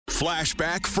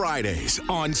Flashback Fridays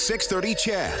on 630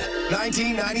 CHED,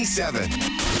 1997.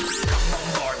 Come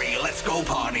on, Barbie, let's go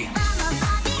party.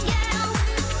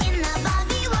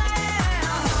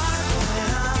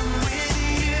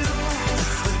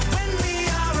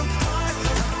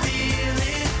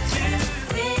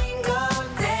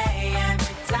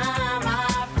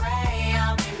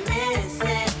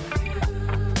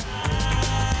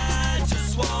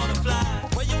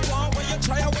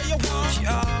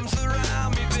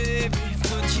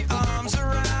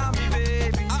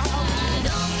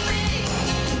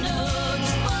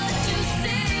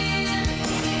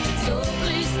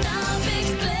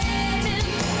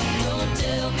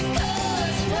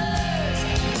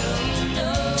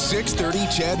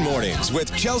 CHED Mornings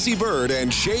with Chelsea Bird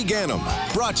and Shay Gannum.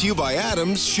 Brought to you by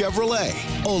Adams Chevrolet.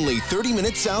 Only 30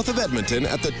 minutes south of Edmonton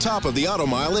at the top of the Auto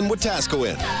Mile in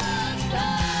Wetaskiwin.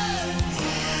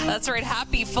 That's right.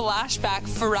 Happy Flashback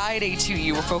Friday to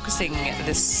you. We're focusing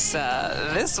this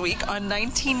week on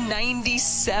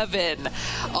 1997.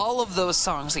 All of those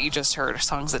songs that you just heard are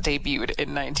songs that debuted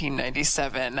in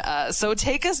 1997. So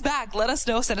take us back. Let us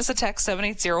know. Send us a text,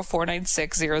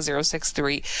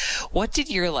 780-496-0063. What did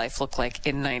your life look like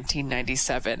in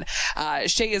 1997?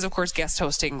 Shay is, of course, guest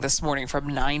hosting this morning from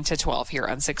 9 to 12 here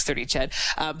on 630 CHED.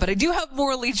 But I do have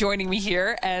Morley joining me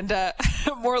here. And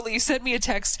Morley, you sent me a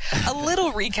text, a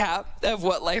little recap of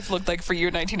what life looked like for you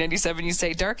in 1997. You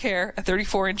say dark hair, a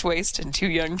 34-inch waist, and 2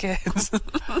 young kids.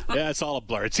 Yeah, it's all a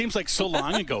blur. It seems like so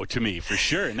long ago to me, for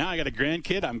sure. Now I got a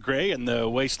grandkid. I'm gray, and the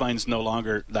waistline's no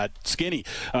longer that skinny.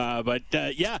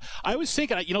 Yeah, I was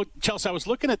thinking, Chelsea, I was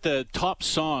looking at the top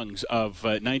songs of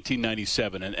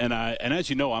 1997, and as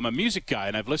you know, I'm a music guy,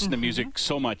 and I've listened to music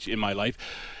so much in my life.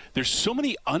 There's so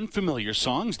many unfamiliar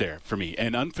songs there for me,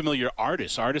 and unfamiliar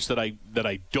artists that I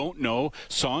don't know,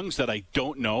 songs that I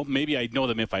don't know. Maybe I'd know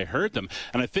them if I heard them.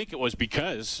 And I think it was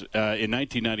because in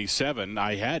 1997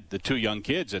 I had the 2 young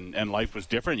kids, and life was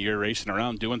different. You're racing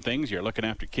around doing things. You're looking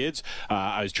after kids.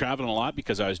 I was traveling a lot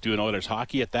because I was doing Oilers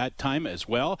hockey at that time as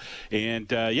well. And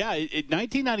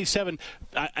 1997,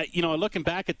 looking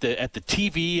back at the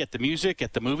TV, at the music,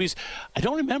 at the movies, I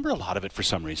don't remember a lot of it for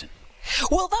some reason.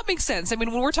 Well, that makes sense. I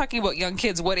mean, when we're talking about young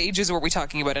kids, what ages were we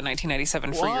talking about in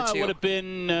 1997 for your 2? It would have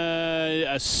been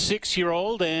a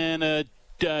 6-year-old and a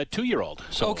 2-year-old.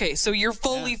 Okay, so you're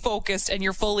fully focused and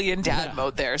you're fully in dad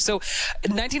mode there. So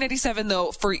 1997,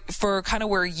 though, for kind of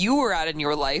where you were at in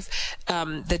your life,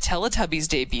 the Teletubbies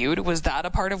debuted. Was that a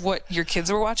part of what your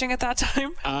kids were watching at that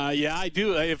time? Yeah, I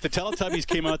do. If the Teletubbies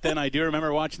came out then, I do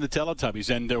remember watching the Teletubbies.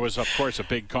 And there was, of course, a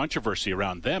big controversy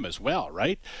around them as well,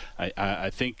 right? I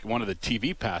think one of the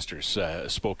TV pastors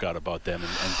spoke out about them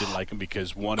and didn't like them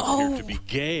because one appeared to be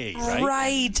gay, right?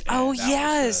 Right. And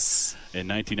yes. In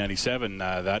 1997,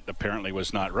 that apparently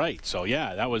was not right. So,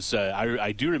 yeah, that was,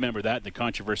 I do remember that and the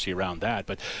controversy around that.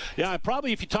 But, yeah,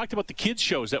 probably if you talked about the kids'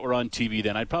 shows that were on TV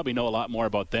then, I'd probably know a lot more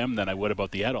about them than I would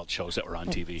about the adult shows that were on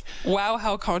TV. Wow,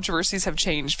 how controversies have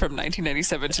changed from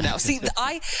 1997 to now. See,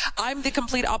 I'm the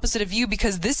complete opposite of you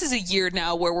because this is a year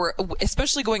now where we're,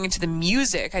 especially going into the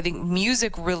music, I think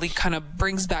music really kind of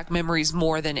brings back memories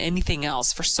more than anything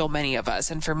else for so many of us.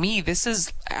 And for me, this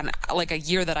is like a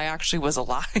year that I actually was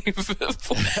alive.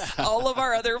 All of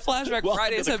our other Flashback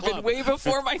Fridays have been way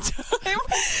before my time.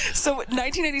 So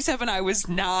 1987, I was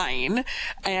 9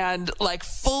 and like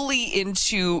fully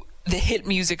into the hit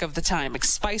music of the time. Like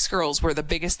Spice Girls were the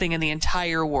biggest thing in the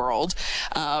entire world.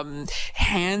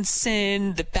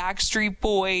 Hanson, the Backstreet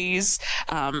Boys.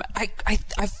 I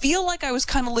feel like I was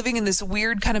kind of living in this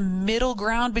weird kind of middle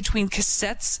ground between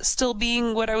cassettes still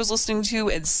being what I was listening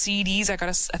to and CDs. I got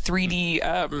a 3D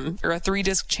or a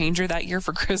 3-disc changer that year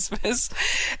for Christmas,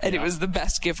 and it was the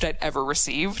best gift I'd ever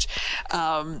received.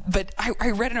 But I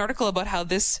read an article about how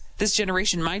this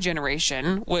generation, my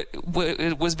generation, what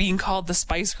was being called the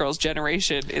Spice Girls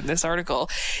generation in this article,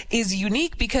 is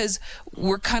unique because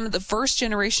we're kind of the first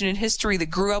generation in history that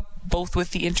grew up both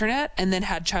with the internet and then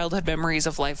had childhood memories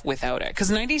of life without it.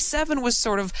 Because 97 was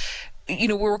sort of,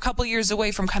 we were a couple years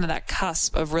away from kind of that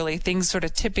cusp of really things sort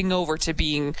of tipping over to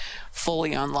being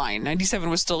fully online. 97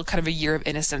 was still kind of a year of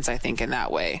innocence, I think, in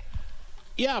that way.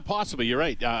 Yeah, possibly. You're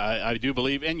right. I do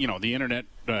believe, and the internet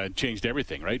changed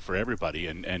everything, right, for everybody,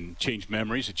 and changed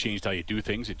memories. It changed how you do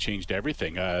things. It changed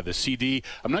everything. The CD,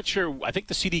 I'm not sure. I think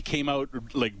the CD came out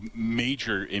like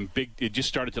major in big. It just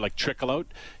started to like trickle out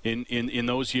in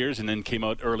those years, and then came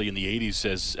out early in the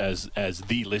 80s as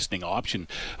the listening option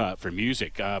for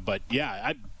music. But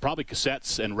yeah, probably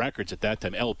cassettes and records at that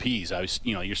time, LPs. I was,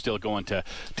 you're still going to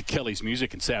Kelly's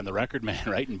Music and Sam the Record Man,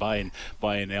 right, and buying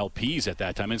LPs at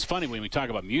that time. And it's funny when we talk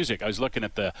about music. I was looking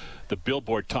at the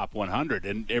Billboard Top 100.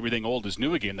 and Everything Old Is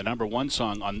New Again, the #1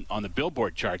 song on the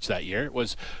Billboard charts that year. It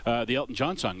was the Elton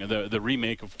John song, the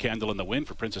remake of Candle in the Wind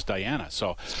for Princess Diana.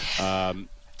 So,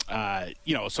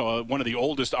 so one of the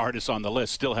oldest artists on the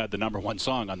list still had the #1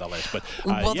 song on the list. But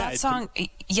that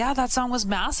song was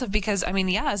massive because, I mean,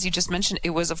 as you just mentioned,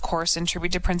 it was, of course, in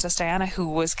tribute to Princess Diana, who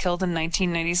was killed in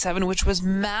 1997, which was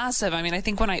massive. I mean, I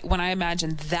think when I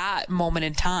imagine that moment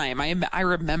in time, I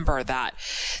remember that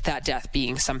death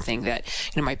being something that,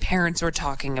 my parents were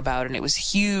talking about, and it was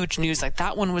huge news. Like,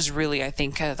 that one was really, I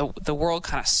think, the world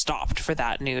kind of stopped for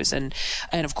that news. And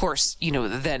of course,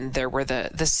 then there were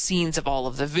the scenes of all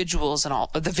of the vigils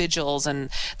and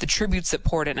the tributes that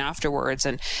poured in afterwards,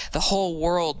 and the whole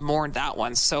world mourned that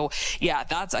one. So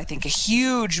that's, I think, a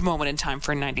huge moment in time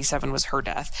for 97 was her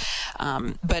death.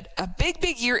 But a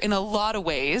big year in a lot of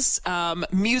ways.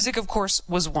 Music, of course,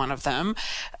 was one of them.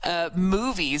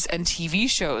 Movies and TV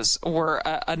shows were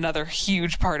another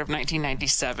huge part of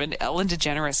 1997. Ellen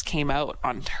DeGeneres came out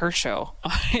on her show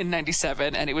in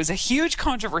 97, and it was a huge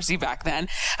controversy back then.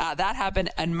 That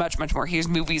happened, and much more. Here's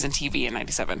movies and TV in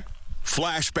 97.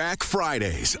 Flashback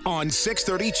Fridays on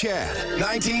 6:30 CHED,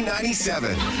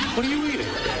 1997. What are you eating?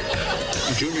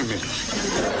 Junior mint.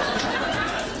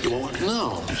 You want one?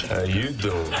 No. How you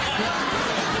doing?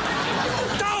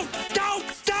 Don't!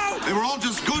 They were all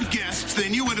just good guests. They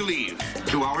knew when to leave.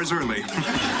 2 hours early.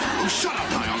 Oh, shut up,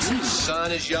 Niles. The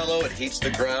sun is yellow. It heats the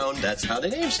ground. That's how they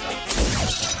name stuff.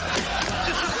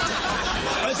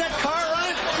 Is that car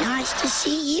right? Nice to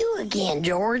see you again,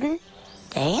 Jordan.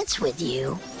 Dance with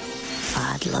you.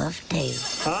 I'd love to.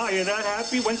 Ah, you're that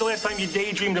happy? When's the last time you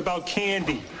daydreamed about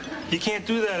candy? You can't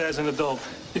do that as an adult.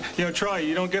 Try it.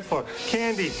 You don't get far.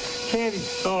 Candy.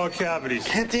 Oh, cavities.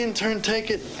 Can't the intern take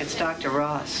it? It's Dr.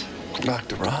 Ross.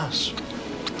 Dr. Ross?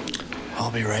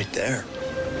 I'll be right there.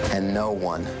 And no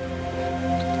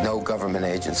government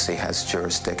agency has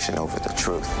jurisdiction over the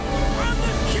truth. I'm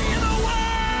the king of the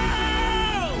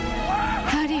world!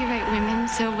 How do you write women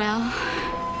so well?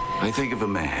 I think of a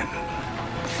man,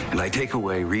 and I take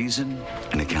away reason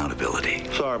and accountability.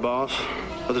 Sorry, boss,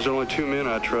 but there's only 2 men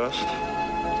I trust.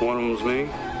 One of them's me,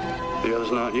 the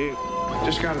other's not you.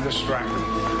 Just got to distract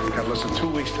them. Got less than 2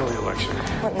 weeks till the election.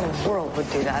 What in the world would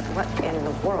do that? What in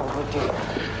the world would do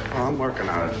that? Oh, I'm working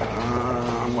on it.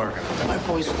 My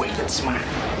boy's wicked smart.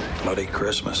 Bloody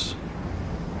Christmas.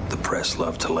 The press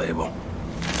love to label.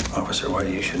 Officer White,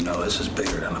 you should know this is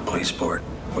bigger than the police board.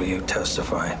 Will you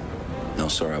testify? No,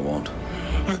 sir, I won't.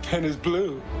 The pen is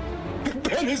blue. The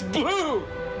pen is blue!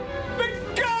 The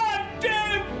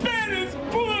goddamn pen is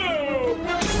blue!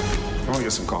 I want to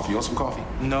get some coffee. You want some coffee?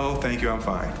 No, thank you. I'm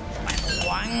fine.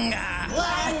 Wanga!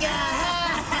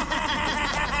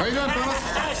 How you doing, fellas?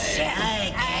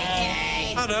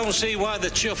 I don't see why the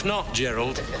chuff not,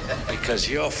 Gerald. Because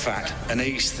you're fat and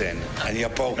he's thin and you're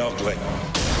both ugly.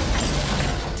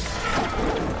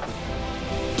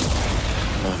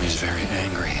 Mommy's very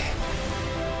angry.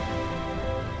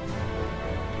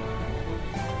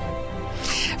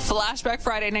 Flashback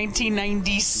Friday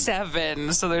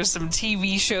 1997. So there's some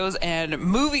TV shows and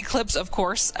movie clips, of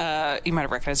course. You might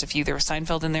have recognized a few. There was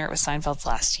Seinfeld in there. It was Seinfeld's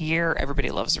last year. Everybody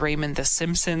Loves Raymond, The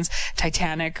Simpsons,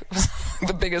 Titanic,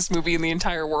 the biggest movie in the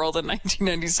entire world in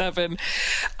 1997.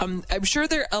 I'm sure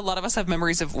a lot of us have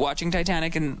memories of watching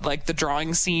Titanic and like the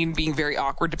drawing scene being very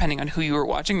awkward depending on who you were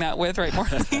watching that with, right,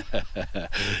 Morley?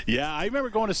 Yeah, I remember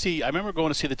going to see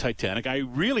the Titanic. I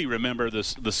really remember the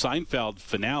Seinfeld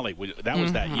finale. That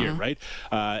was that year, right?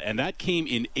 And that came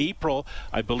in April,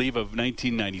 I believe, of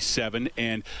 1997.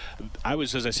 And I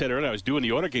was, as I said earlier, I was doing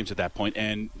the Oilers games at that point,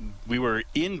 and we were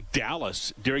in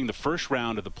Dallas during the first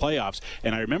round of the playoffs.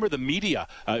 And I remember the media.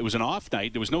 It was an off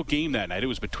night. There was no game that night. It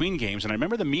was between games. And I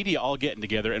remember the media all getting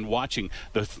together and watching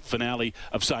the finale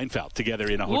of Seinfeld together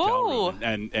in a hotel room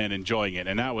and enjoying it.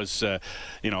 And that was, that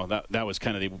was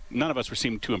kind of none of us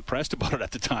seemed too impressed about it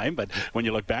at the time. But when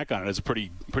you look back on it, it's a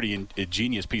pretty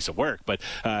ingenious piece of work. But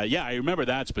I remember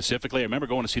that specifically. I remember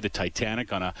going to see the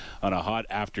Titanic on a hot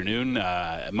afternoon.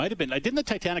 It might have been. Didn't the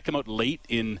Titanic come out late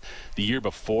in the year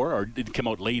before, or did it come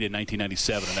out late in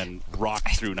 1997 and then rock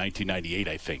through 1998?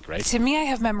 I think, right? To me, I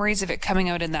have memories of it coming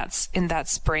out in that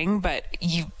spring, but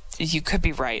you could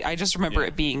be right. I just remember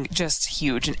it being just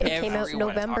huge, and it came out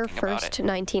November 1st,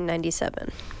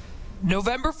 1997.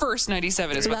 November 1st,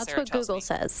 97 is what that's Sarah what Google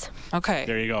says. Okay.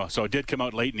 There you go. So it did come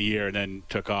out late in the year and then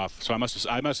took off. So I must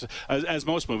as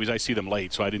most movies, I see them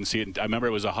late, so I didn't see it. I remember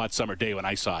it was a hot summer day when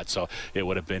I saw it, so it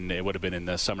would have been in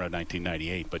the summer of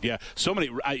 1998. But yeah, so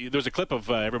many. There's a clip of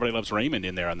Everybody Loves Raymond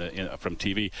in there from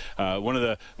TV. One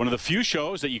of the few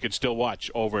shows that you could still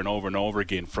watch over and over and over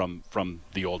again from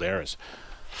the old eras.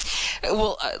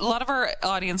 Well, a lot of our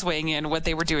audience weighing in what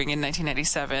they were doing in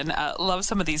 1997. Love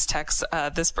some of these texts.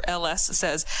 This LS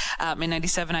says, in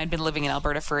 97, I'd been living in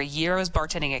Alberta for a year. I was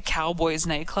bartending at Cowboys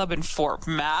nightclub in Fort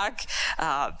Mac.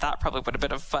 That probably would have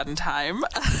been a fun time.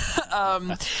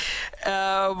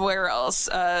 Where else?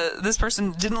 This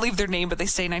person didn't leave their name, but they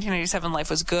say 1997 life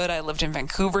was good. I lived in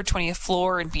Vancouver, 20th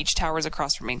floor, and beach towers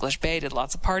across from English Bay. Did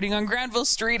lots of partying on Granville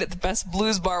Street at the best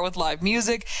blues bar with live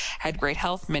music. Had great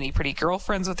health, many pretty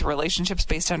girlfriends with relationships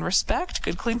based on respect.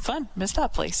 Good, clean fun. Miss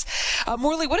that place.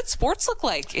 Morley, what did sports look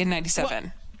like in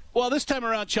 97? Well, this time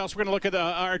around, Chelsea, we're going to look at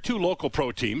our two local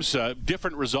pro teams.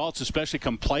 Different results, especially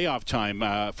come playoff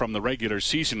time from the regular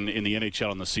season in the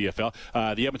NHL and the CFL.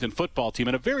 The Edmonton football team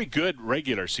had a very good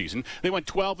regular season. They went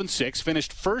 12-6,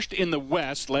 finished first in the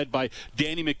West, led by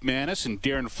Danny McManus and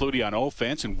Darren Flutie on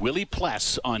offense and Willie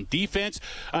Pless on defense.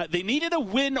 They needed a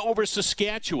win over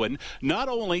Saskatchewan, not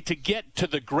only to get to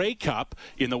the Grey Cup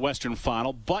in the Western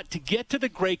Final, but to get to the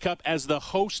Grey Cup as the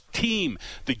host team.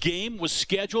 The game was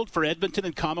scheduled for Edmonton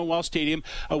and Commonwealth Stadium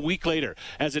a week later.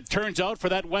 As it turns out, for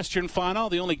that Western Final,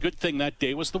 the only good thing that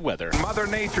day was the weather. Mother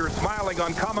Nature smiling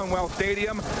on Commonwealth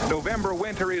Stadium. November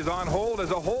winter is on hold as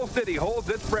a whole city holds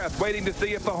its breath, waiting to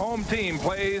see if the home team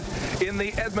plays in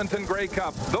the Edmonton Grey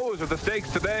Cup. Those are the stakes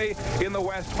today in the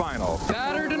West Final.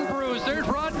 Battered and bruised. There's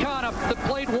Rod Conniff that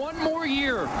played one more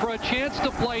year for a chance to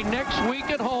play next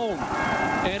week at home.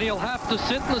 And he'll have to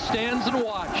sit in the stands and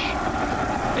watch.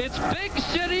 It's big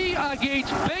city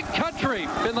against big country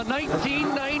in the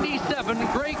 1997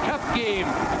 Grey Cup game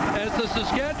as the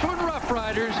Saskatchewan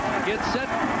Roughriders get set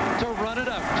to run it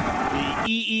out.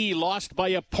 The EE lost by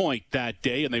a point that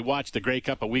day, and they watched the Grey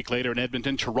Cup a week later in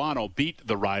Edmonton. Toronto beat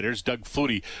the Riders. Doug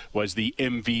Flutie was the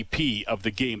MVP of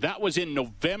the game. That was in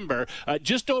November.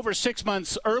 Just over 6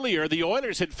 months earlier, the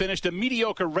Oilers had finished a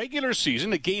mediocre regular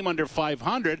season, a game under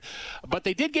 500, but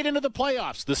they did get into the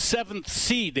playoffs, the 7th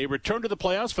seed. They returned to the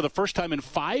playoffs for the first time in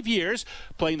 5 years,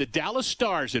 playing the Dallas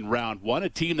Stars in round one, a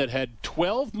team that had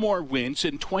 12 more wins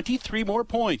and 23 more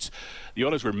points. The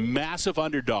Oilers were massive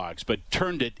underdogs, but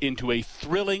turned it into a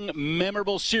thrilling,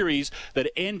 memorable series that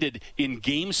ended in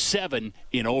Game 7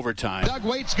 in overtime. Doug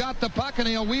Waite's got the puck, and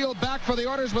he'll wheel back for the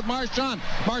Oilers with Marchand.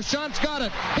 Marchand's got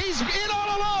it. He's in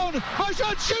all alone.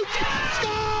 Marchand shoots.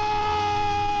 Scores!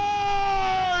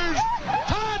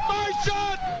 Todd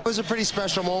Marchand! It was a pretty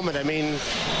special moment. I mean,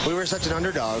 we were such an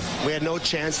underdog. We had no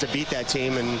chance to beat that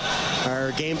team, and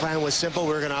our game plan was simple. We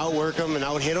were going to outwork them and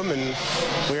out-hit them, and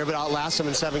we were able to outlast them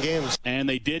in 7 games. And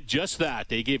they did just that.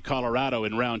 They gave Colorado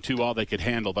in round 2 all they could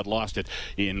handle, but lost it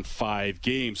in 5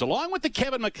 games. Along with the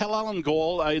Kevin McClellan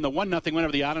goal in the 1-0 win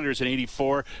over the Islanders in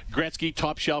 '84, Gretzky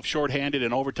top shelf shorthanded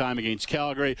in overtime against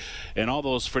Calgary, and all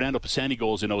those Fernando Pisani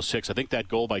goals in '06. I think that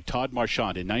goal by Todd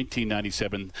Marchand in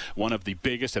 1997, one of the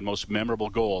biggest and most memorable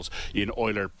goals in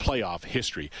Oiler playoff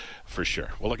history, for sure.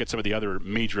 We'll look at some of the other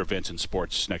major events in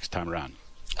sports next time around.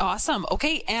 Awesome.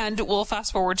 Okay, and we'll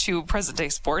fast forward to present-day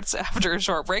sports after a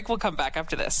short break. We'll come back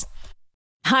after this.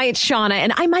 Hi, it's Shauna,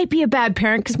 and I might be a bad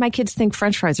parent because my kids think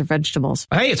French fries are vegetables.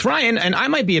 Hey, it's Ryan, and I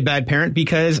might be a bad parent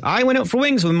because I went out for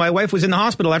wings when my wife was in the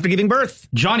hospital after giving birth.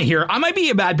 Johnny here. I might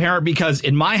be a bad parent because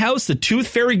in my house, the tooth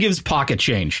fairy gives pocket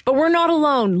change. But we're not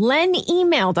alone. Len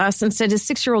emailed us and said his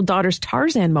 6-year-old daughter's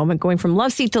Tarzan moment going from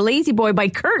love seat to lazy boy by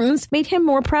curtains made him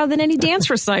more proud than any dance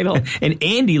recital. And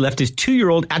Andy left his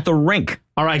 2-year-old at the rink.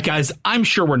 All right, guys, I'm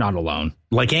sure we're not alone.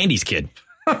 Like Andy's kid.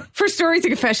 For stories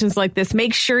and confessions like this,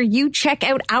 make sure you check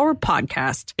out our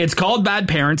podcast. It's called Bad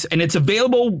Parents, and it's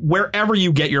available wherever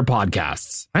you get your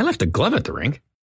podcasts. I left a glove at the rink.